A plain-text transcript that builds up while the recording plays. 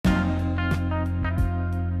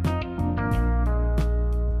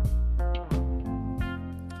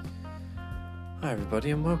Hi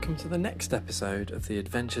everybody and welcome to the next episode of the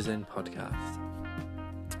Adventures In podcast.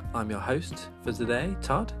 I'm your host for today,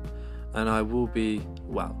 Todd, and I will be,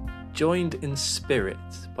 joined in spirit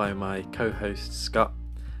by my co-host Scott,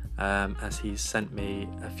 as he's sent me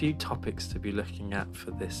a few topics to be looking at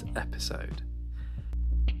for this episode.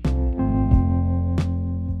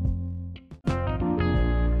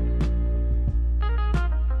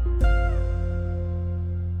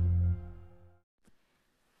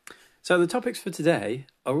 So the topics for today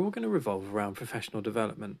are all going to revolve around professional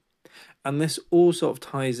development, and this all sort of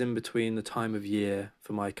ties in between the time of year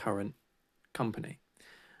for my current company.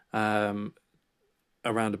 Around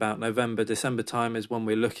about November, December time is when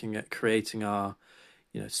we're looking at creating our,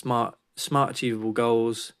 smart achievable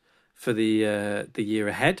goals for the year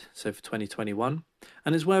ahead, so for 2021,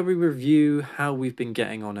 and it's where we review how we've been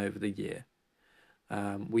getting on over the year.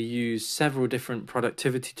 We use several different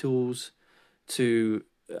productivity tools to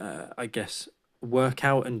work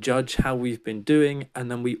out and judge how we've been doing, and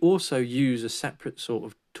then we also use a separate sort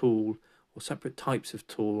of tool or separate types of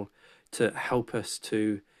tool to help us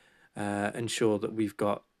to ensure that we've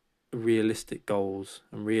got realistic goals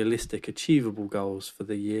and realistic achievable goals for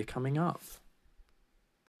the year coming up.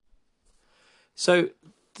 So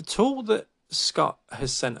the tool that Scott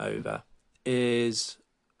has sent over is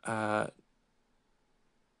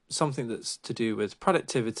something that's to do with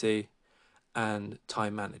productivity and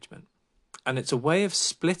time management, and it's a way of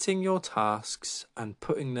splitting your tasks and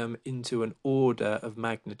putting them into an order of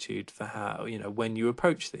magnitude for how when you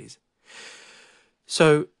approach these.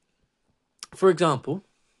 So for example,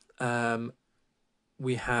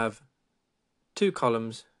 we have 2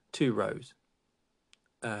 columns, 2 rows.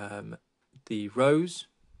 The rows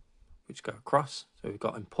which go across, so we've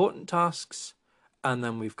got important tasks, and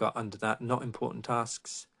then we've got under that not important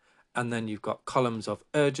tasks. And then you've got columns of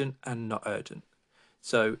urgent and not urgent.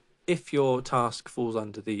 So if your task falls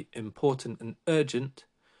under the important and urgent,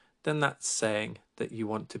 then that's saying that you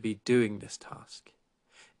want to be doing this task.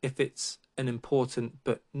 If it's an important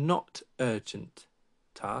but not urgent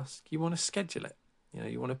task, you want to schedule it.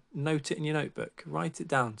 You want to note it in your notebook, write it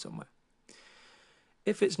down somewhere.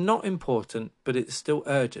 If it's not important but it's still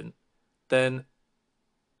urgent, then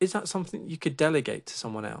is that something you could delegate to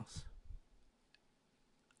someone else?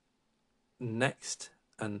 Next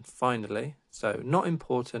and finally, so not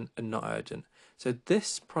important and not urgent. So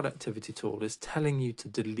this productivity tool is telling you to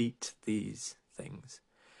delete these things,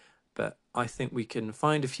 but I think we can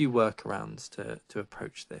find a few workarounds to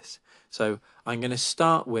approach this. So I'm going to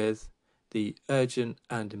start with the urgent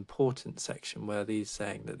and important section, where these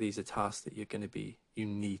saying that these are tasks that you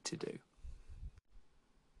need to do.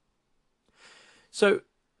 So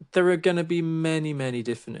there are going to be many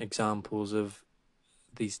different examples of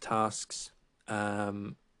these tasks.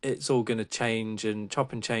 It's all going to change and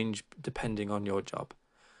chop and change depending on your job.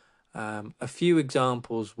 A few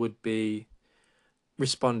examples would be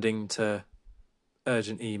responding to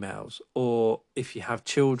urgent emails, or if you have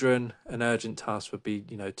children, an urgent task would be,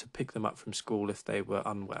 to pick them up from school if they were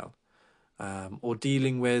unwell, or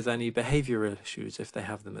dealing with any behavioural issues if they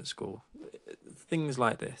have them at school. Things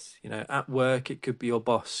like this, at work, it could be your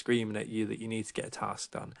boss screaming at you that you need to get a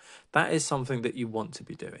task done. That is something that you want to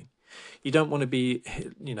be doing. You don't want to be,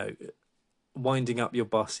 winding up your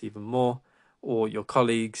boss even more, or your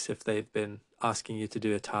colleagues if they've been asking you to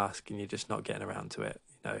do a task and you're just not getting around to it.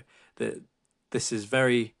 This is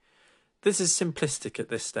simplistic at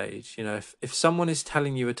this stage. If someone is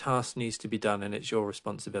telling you a task needs to be done and it's your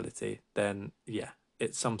responsibility, then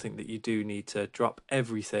it's something that you do need to drop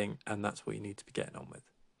everything, and that's what you need to be getting on with.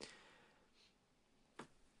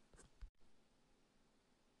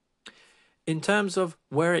 In terms of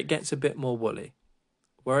where it gets a bit more woolly,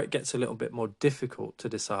 where it gets a little bit more difficult to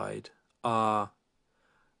decide, are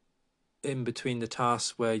in between the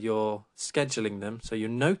tasks where you're scheduling them. So you're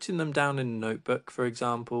noting them down in a notebook, for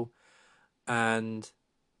example, and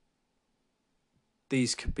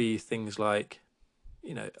these could be things like,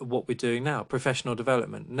 what we're doing now: professional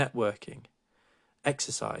development, networking,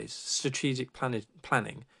 exercise, strategic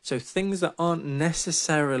planning. So things that aren't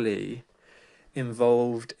necessarily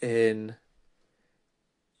involved in,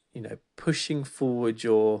 pushing forward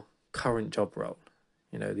your current job role.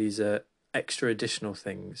 These are extra additional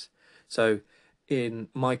things. So in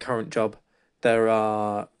my current job, there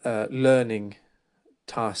are learning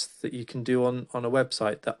tasks that you can do on a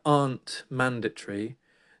website that aren't mandatory,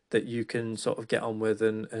 that you can sort of get on with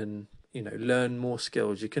and learn more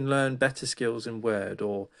skills. You can learn better skills in Word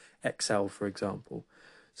or Excel, for example.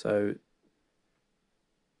 So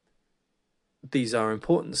these are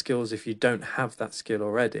important skills if you don't have that skill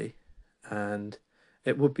already, and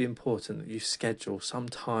it would be important that you schedule some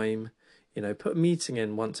time Put a meeting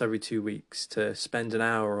in once every 2 weeks to spend an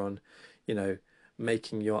hour on,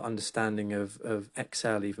 making your understanding of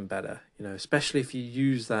Excel even better, especially if you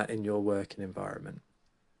use that in your working environment.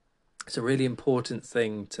 It's a really important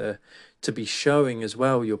thing to be showing as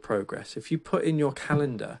well your progress. If you put in your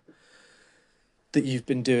calendar that you've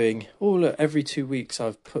been doing, oh look, every 2 weeks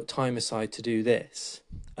I've put time aside to do this,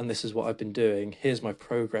 and this is what I've been doing, here's my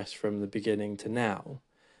progress from the beginning to now,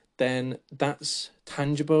 then that's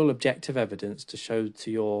tangible, objective evidence to show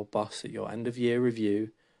to your boss at your end of year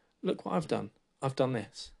review, look what I've done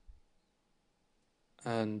this.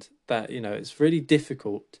 And that, it's really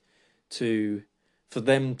difficult for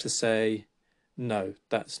them to say, no,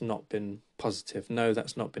 that's not been positive, no,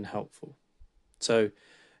 that's not been helpful. So,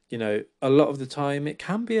 a lot of the time it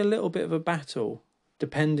can be a little bit of a battle,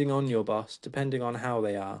 depending on your boss, depending on how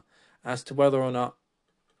they are, as to whether or not,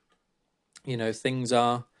 things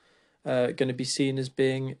are going to be seen as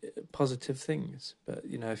being positive things. But,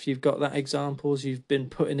 if you've got that examples, you've been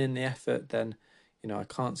putting in the effort, then, I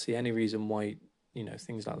can't see any reason why,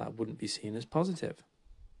 things like that wouldn't be seen as positive.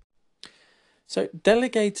 So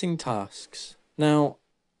delegating tasks. Now,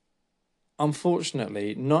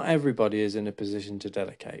 unfortunately, not everybody is in a position to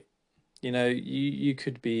delegate. You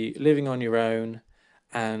could be living on your own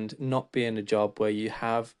and not be in a job where you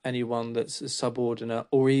have anyone that's a subordinate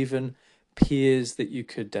or even peers that you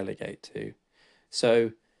could delegate to.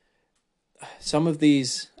 So some of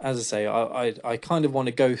these, as I say, I kind of want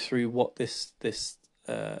to go through what this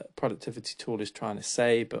productivity tool is trying to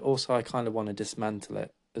say, but also I kind of want to dismantle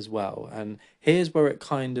it as well. And here's where it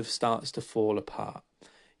kind of starts to fall apart.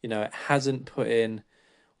 It hasn't put in,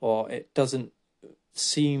 or it doesn't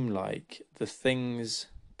seem like the things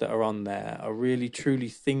that are on there are really truly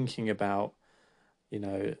thinking about,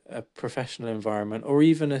 a professional environment or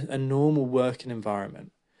even a normal working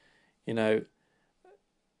environment.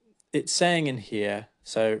 It's saying in here,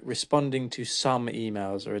 so responding to some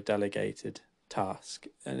emails are a delegated task.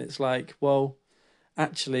 And it's like, well,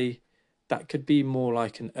 actually, that could be more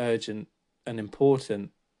like an urgent and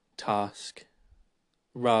important task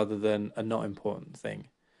rather than a not important thing.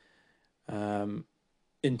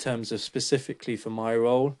 In terms of specifically for my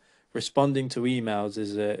role, responding to emails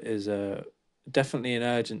is a definitely an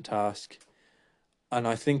urgent task, and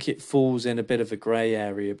I think it falls in a bit of a grey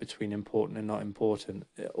area between important and not important.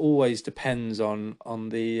 It always depends on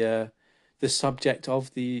the subject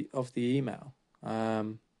of the email.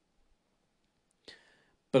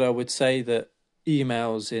 But I would say that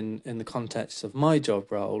emails in the context of my job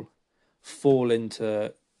role fall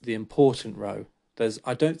into the important row.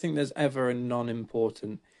 I don't think there's ever a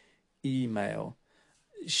non-important email.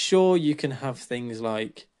 Sure, you can have things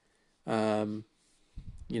like,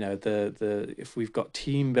 if we've got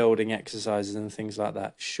team building exercises and things like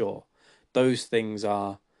that, sure, those things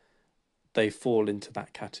they fall into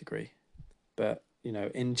that category. But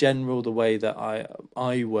in general, the way that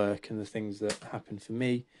I work and the things that happen for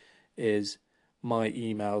me is my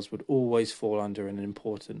emails would always fall under an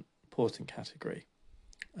important category.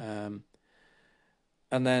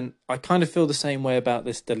 And then I kind of feel the same way about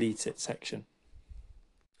this delete it section.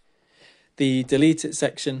 The delete it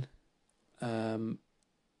section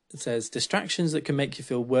it says distractions that can make you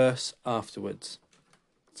feel worse afterwards.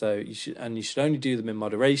 So you should only do them in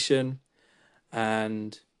moderation.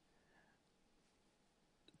 And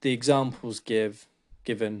the examples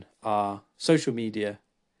given are social media,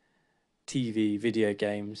 TV, video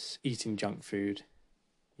games, eating junk food,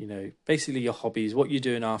 basically your hobbies, what you're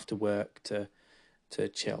doing after work to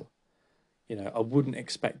chill. I wouldn't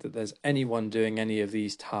expect that there's anyone doing any of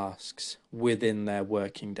these tasks within their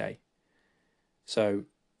working day. So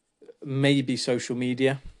maybe social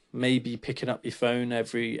media, maybe picking up your phone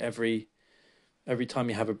every time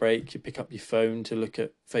you have a break, you pick up your phone to look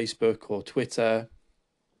at Facebook or Twitter,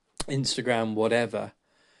 Instagram, whatever.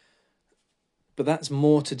 But that's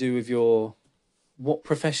more to do with what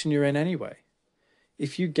profession you're in anyway.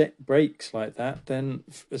 If you get breaks like that, then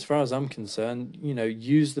as far as I'm concerned,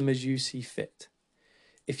 use them as you see fit.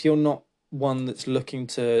 If you're not one that's looking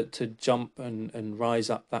to jump and rise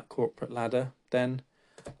up that corporate ladder, then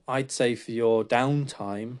I'd say for your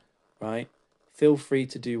downtime, right, feel free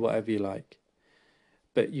to do whatever you like.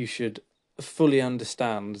 But you should fully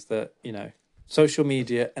understand that, social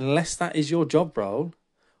media, unless that is your job role,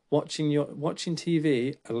 watching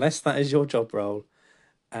TV, unless that is your job role,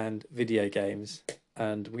 and video games.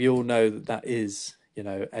 And we all know that is,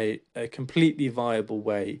 a completely viable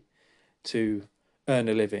way to earn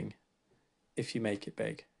a living if you make it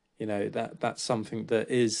big. That's something that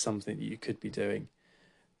you could be doing.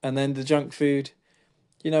 And then the junk food,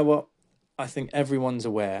 you know what? I think everyone's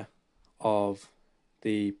aware of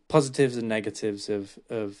the positives and negatives of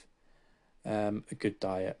a good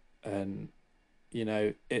diet. And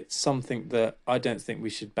it's something that I don't think we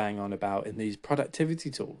should bang on about in these productivity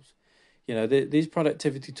tools. These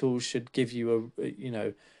productivity tools should give you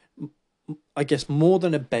I guess more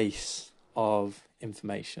than a base of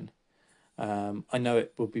information. I know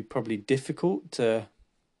it will be probably difficult to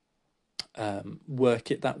work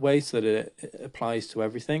it that way so that it applies to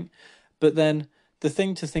everything. But then the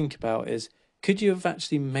thing to think about is, could you have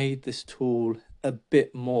actually made this tool a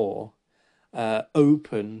bit more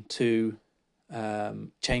open to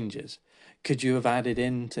changes? Could you have added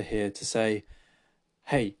into here to say,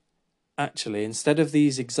 hey, actually, instead of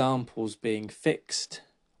these examples being fixed,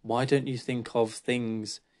 why don't you think of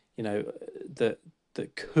things, that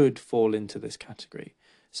could fall into this category?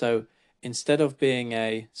 So instead of being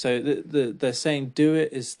they're saying do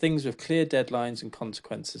it as things with clear deadlines and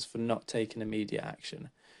consequences for not taking immediate action.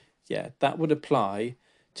 Yeah, that would apply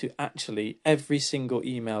to actually every single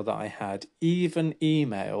email that I had, even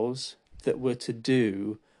emails that were to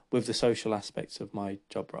do with the social aspects of my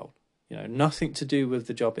job role. Nothing to do with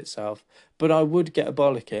the job itself, but I would get a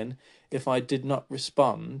bollocking if I did not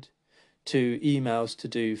respond to emails to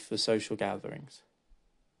do for social gatherings.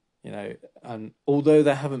 And although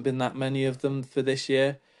there haven't been that many of them for this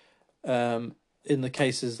year, in the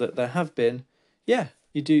cases that there have been, yeah,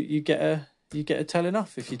 you get a telling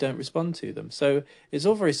off if you don't respond to them. So it's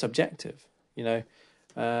all very subjective,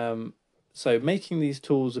 so making these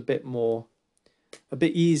tools a bit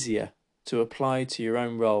easier to apply to your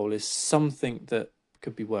own role is something that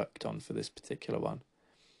could be worked on for this particular one.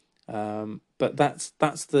 But that's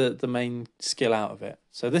the main skill out of it.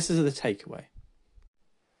 So this is the takeaway.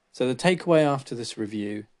 So the takeaway after this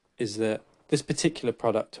review is that this particular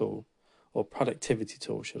product tool, or productivity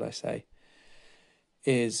tool, should I say,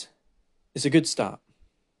 is a good start.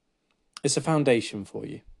 It's a foundation for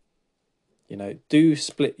you. Do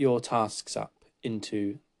split your tasks up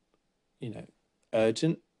into,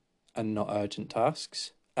 urgent and not urgent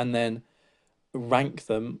tasks, and then rank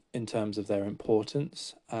them in terms of their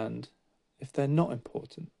importance and if they're not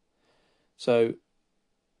important. So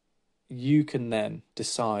you can then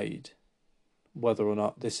decide whether or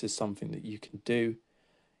not this is something that you can do.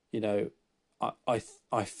 I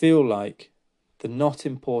feel like the not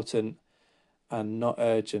important and not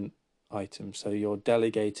urgent items, so your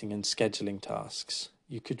delegating and scheduling tasks,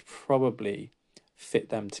 you could probably fit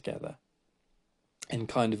them together in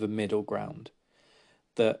kind of a middle ground,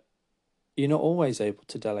 that you're not always able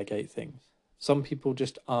to delegate things. Some people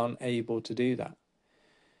just aren't able to do that.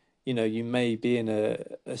 You may be in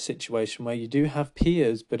a situation where you do have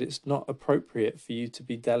peers, but it's not appropriate for you to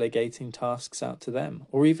be delegating tasks out to them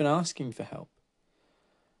or even asking for help.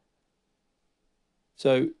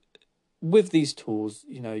 So with these tools,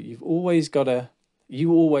 you always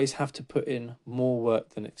have to put in more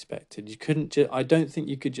work than expected. I don't think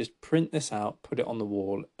you could just print this out, put it on the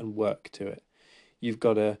wall and work to it. You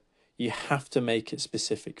have to make it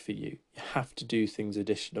specific for you. You have to do things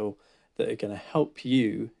additional that are going to help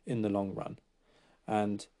you in the long run.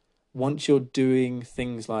 And once you're doing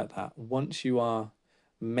things like that, once you are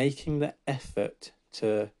making the effort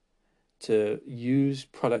to use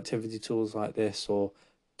productivity tools like this, or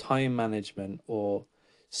time management, or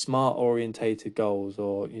smart orientated goals,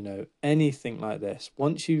 or anything like this,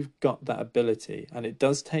 once you've got that ability, and it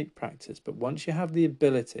does take practice, but once you have the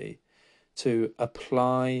ability to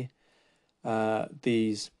apply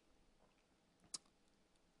these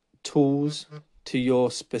tools to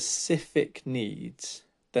your specific needs,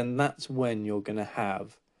 then that's when you're going to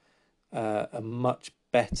have a much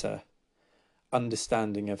better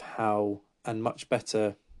understanding of how, and much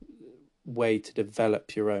better way to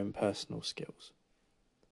develop your own personal skills.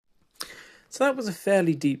 So that was a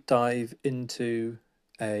fairly deep dive into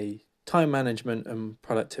a time management and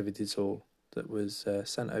productivity tool that was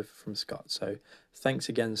sent over from Scott. So thanks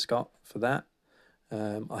again, Scott, for that.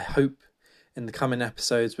 I hope in the coming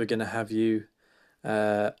episodes we're going to have you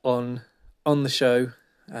on the show,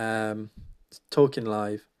 talking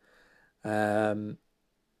live,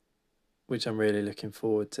 which I'm really looking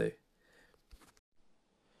forward to.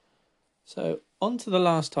 So on to the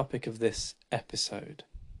last topic of this episode,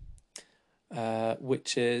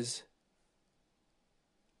 which is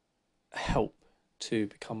help to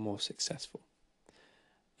become more successful.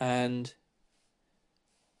 And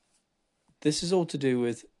this is all to do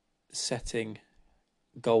with setting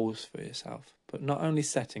goals for yourself, but not only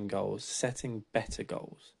setting goals, setting better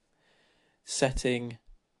goals, setting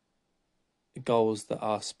goals that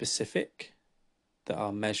are specific, that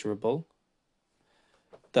are measurable,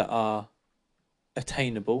 that are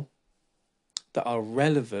attainable, that are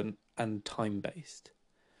relevant and time-based.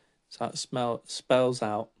 So that spells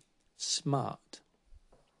out SMART.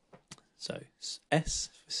 So S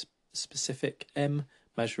for specific, M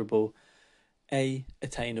measurable, A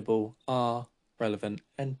attainable, R relevant,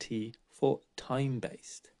 and T for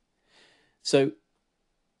time-based. So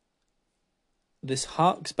this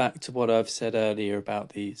harks back to what I've said earlier about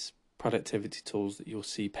these productivity tools that you'll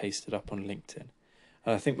see pasted up on LinkedIn.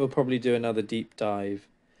 And I think we'll probably do another deep dive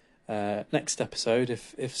next episode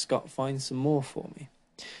if Scott finds some more for me.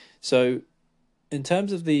 So in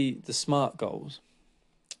terms of the SMART goals,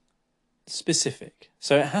 specific.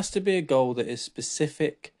 So it has to be a goal that is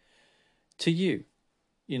specific to you.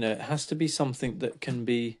 You know, it has to be something that can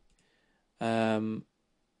be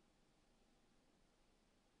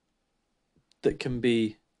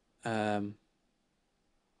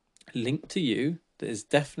linked to you, that is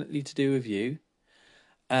definitely to do with you,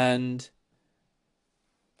 and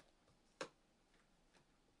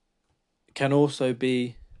can also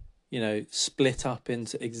be, you know, split up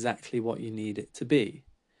into exactly what you need it to be.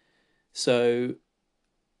 So,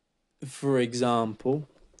 for example,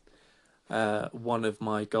 one of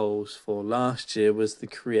my goals for last year was the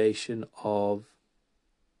creation of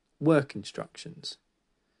work instructions.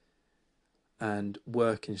 And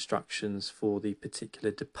work instructions for the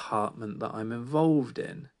particular department that I'm involved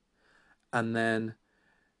in. And then,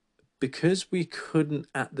 because we couldn't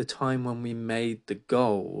at the time when we made the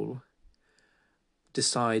goal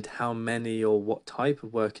decide how many or what type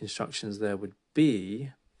of work instructions there would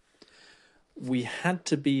be, we had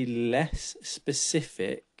to be less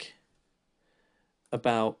specific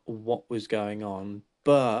about what was going on,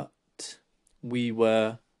 but we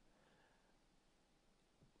were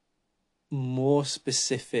more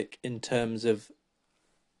specific in terms of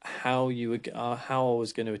how how I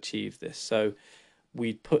was going to achieve this. So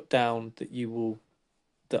we'd put down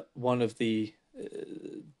that one of the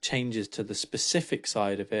changes to the specific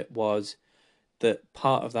side of it was that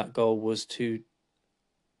part of that goal was to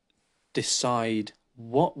decide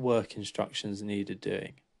what work instructions needed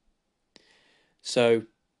doing. So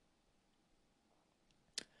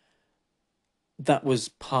that was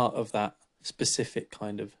part of that specific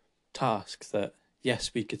kind of task, that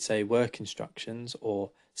yes, we could say work instructions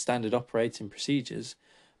or standard operating procedures,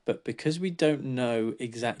 but because we don't know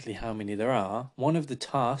exactly how many there are, one of the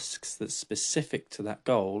tasks that's specific to that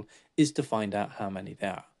goal is to find out how many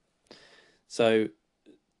there are. So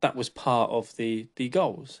that was part of the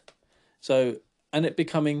goals. So, and it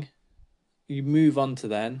becoming, you move on to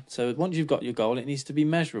then, so once you've got your goal, it needs to be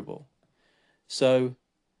measurable. So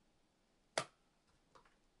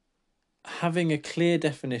having a clear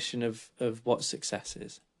definition of what success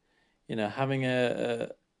is, you know, having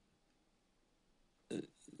a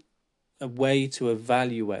way to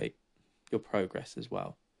evaluate your progress as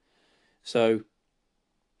well. So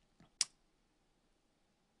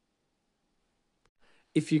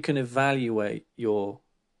if you can evaluate your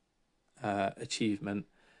achievement,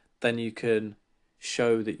 then you can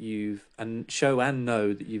show that and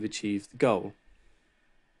know that you've achieved the goal.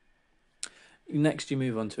 Next, you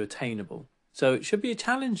move on to attainable. So it should be a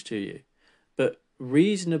challenge to you, but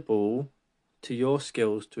reasonable to your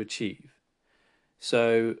skills to achieve.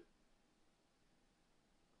 So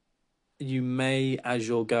you may, as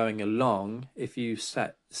you're going along, if you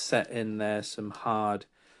set in there some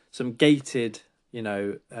gated, you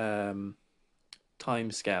know,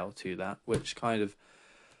 time scale to that, which kind of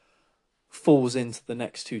falls into the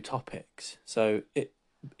next two topics. So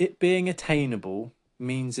it being attainable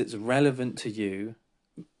means it's relevant to you,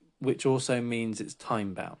 which also means it's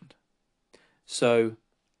time bound. So,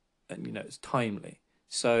 and you know, it's timely.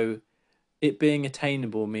 So it being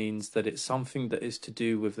attainable means that it's something that is to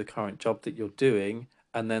do with the current job that you're doing,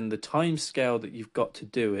 and then the time scale that you've got to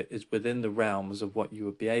do it is within the realms of what you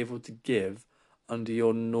would be able to give under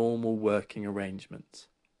your normal working arrangements.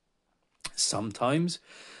 Sometimes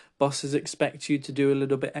bosses expect you to do a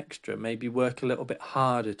little bit extra, maybe work a little bit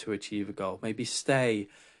harder to achieve a goal, maybe stay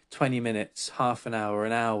 20 minutes, half an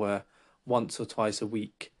hour, once or twice a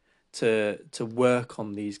week to work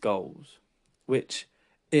on these goals, which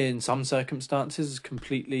in some circumstances is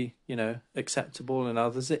completely, you know, acceptable, and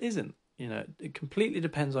others it isn't. You know, it completely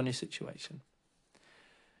depends on your situation.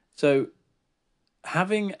 So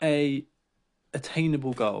having a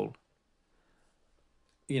attainable goal,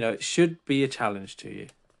 you know, it should be a challenge to you,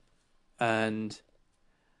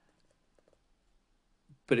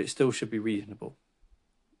 but it still should be reasonable.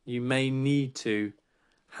 You may need to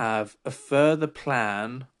have a further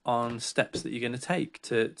plan on steps that you're going to take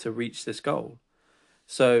to reach this goal.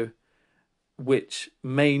 So, which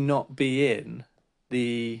may not be in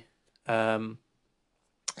the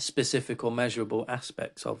specific or measurable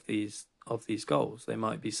aspects of these goals. They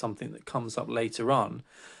might be something that comes up later on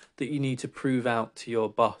that you need to prove out to your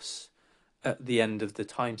boss at the end of the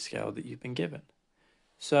timescale that you've been given.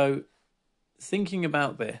 So thinking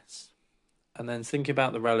about this, and then thinking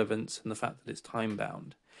about the relevance and the fact that it's time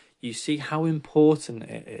bound, you see how important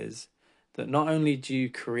it is that not only do you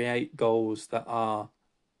create goals that are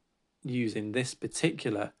using this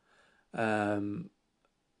particular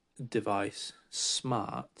device,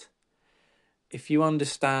 SMART. If you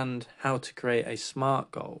understand how to create a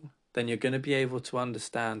SMART goal, then you're going to be able to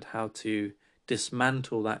understand how to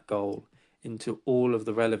dismantle that goal into all of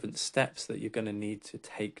the relevant steps that you're going to need to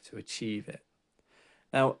take to achieve it.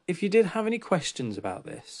 Now, if you did have any questions about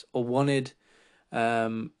this or wanted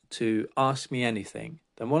to ask me anything,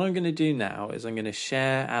 then what I'm going to do now is I'm going to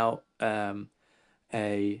share out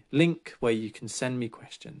a link where you can send me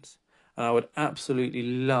questions. And I would absolutely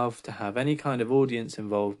love to have any kind of audience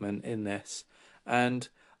involvement in this and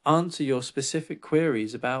answer your specific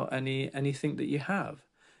queries about anything that you have.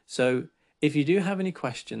 So if you do have any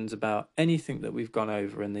questions about anything that we've gone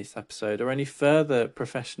over in this episode, or any further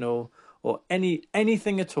professional or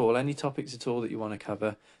anything at all, any topics at all that you want to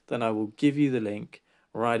cover, then I will give you the link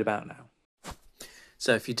right about now.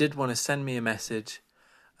 So if you did want to send me a message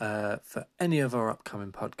for any of our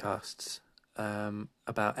upcoming podcasts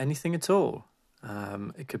about anything at all,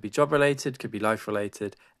 it could be job related, could be life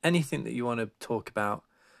related, anything that you want to talk about,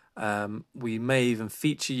 we may even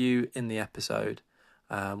feature you in the episode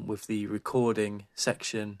with the recording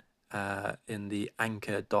section in the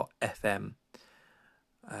Anchor.fm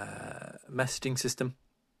messaging system.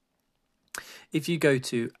 If you go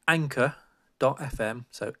to Anchor.fm,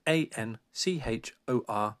 so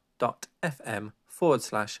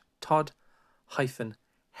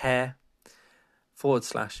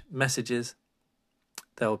ANCHOR.fm/Todd-Hare/messages,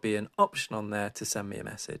 there'll be an option on there to send me a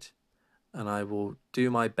message, and I will do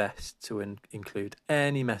my best to include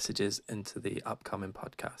any messages into the upcoming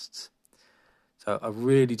podcasts. So I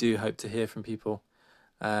really do hope to hear from people,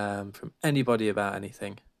 from anybody about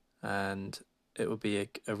anything, and it will be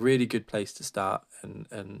a really good place to start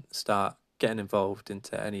and start getting involved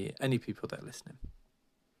into any people that are listening.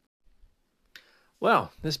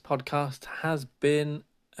 Well, this podcast has been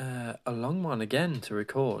a long one again to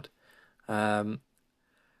record. What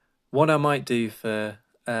I might do for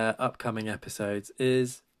upcoming episodes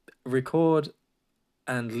is record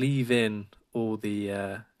and leave in all the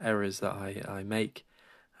errors that I make.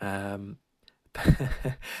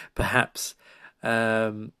 Perhaps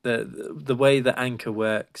the way that Anchor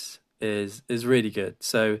works is really good.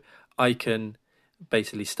 So I can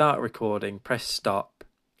basically start recording, press stop,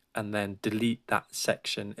 and then delete that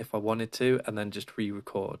section if I wanted to, and then just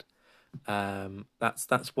re-record.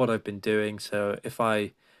 That's what I've been doing. So if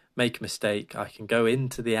I make a mistake, I can go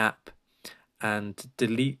into the app and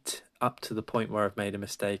delete up to the point where I've made a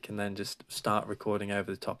mistake, and then just start recording over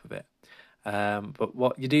the top of it. But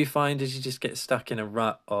what you do find is you just get stuck in a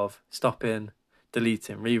rut of stopping,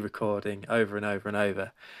 deleting, re-recording over and over and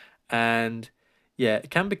over. And yeah, it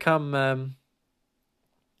can become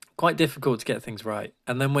quite difficult to get things right.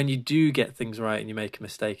 And then when you do get things right and you make a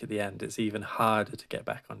mistake at the end, it's even harder to get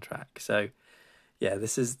back on track. So yeah,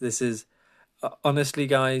 this is honestly,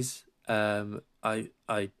 guys, I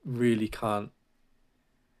really can't,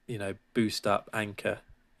 boost up Anchor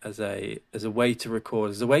as a way to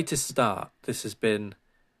record, as a way to start. This has been,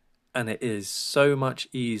 and it is, so much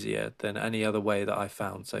easier than any other way that I've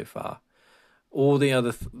found so far. All the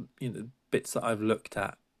other bits that I've looked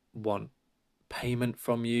at want payment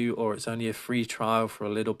from you, or it's only a free trial for a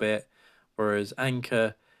little bit, whereas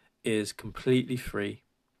Anchor is completely free.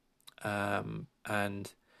 And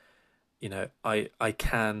I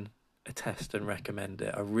can attest and recommend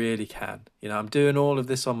it. I really can. I'm doing all of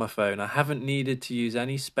this on my phone. I haven't needed to use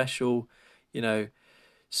any special,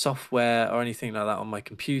 software or anything like that on my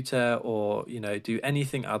computer, or, do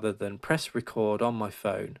anything other than press record on my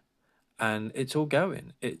phone, and it's all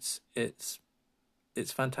going. It's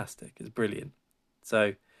fantastic. It's brilliant.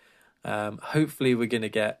 So hopefully we're going to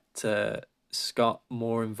get Scott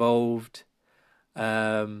more involved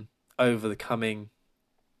over the coming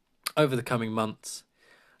months.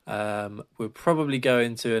 We'll probably go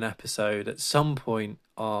into an episode at some point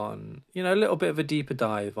on, a little bit of a deeper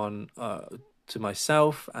dive on to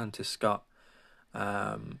myself and to Scott,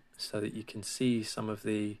 so that you can see some of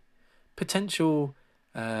the potential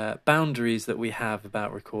boundaries that we have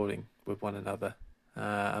about recording with one another.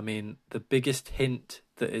 The biggest hint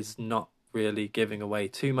that is not really giving away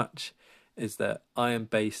too much is that I am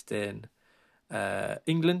based in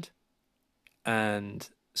England, and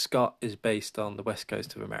Scott is based on the west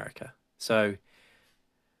coast of America. So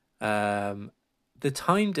The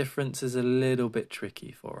time difference is a little bit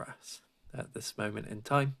tricky for us at this moment in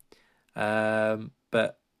time.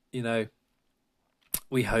 But, you know,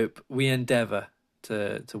 we endeavour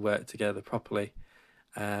to work together properly.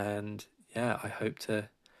 And yeah, I hope to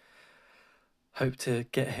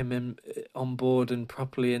get him on board and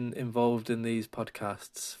properly involved in these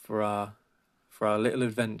podcasts for our little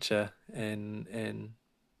adventure in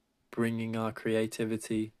bringing our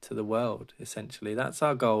creativity to the world. Essentially, that's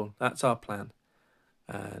our goal. That's our plan.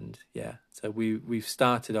 And yeah, so we've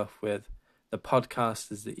started off with the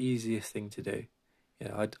podcast is the easiest thing to do. You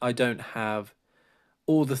know, I don't have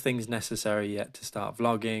all the things necessary yet to start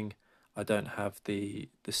vlogging. I don't have the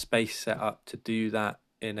space set up to do that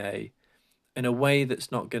in a way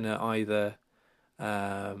that's not going to either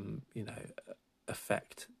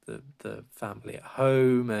affect the family at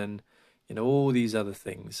home and, you know, all these other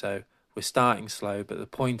things. So we're starting slow, but the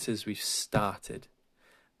point is we've started.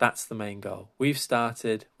 That's the main goal. We've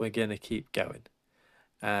started, we're going to keep going.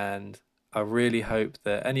 And I really hope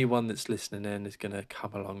that anyone that's listening in is going to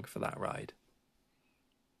come along for that ride.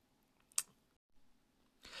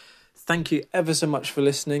 Thank you ever so much for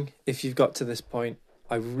listening. If you've got to this point,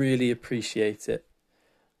 I really appreciate it.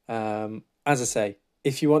 As I say,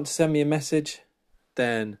 if you want to send me a message,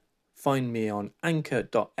 then find me on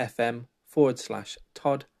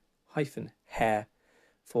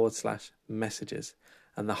anchor.fm/Todd-Hare/messages.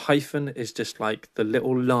 And the hyphen is just like the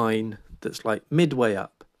little line that's like midway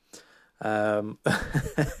up.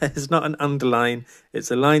 It's not an underline,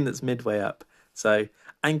 it's a line that's midway up. So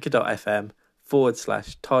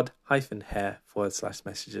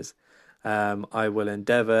anchor.fm/Todd-Hare/messages. I will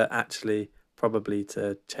endeavour actually probably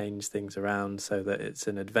to change things around so that it's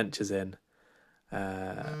an Adventures In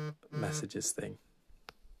messages thing.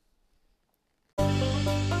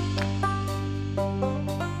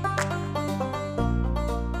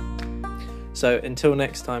 So until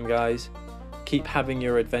next time, guys, keep having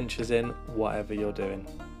your adventures in whatever you're doing.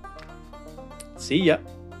 See ya.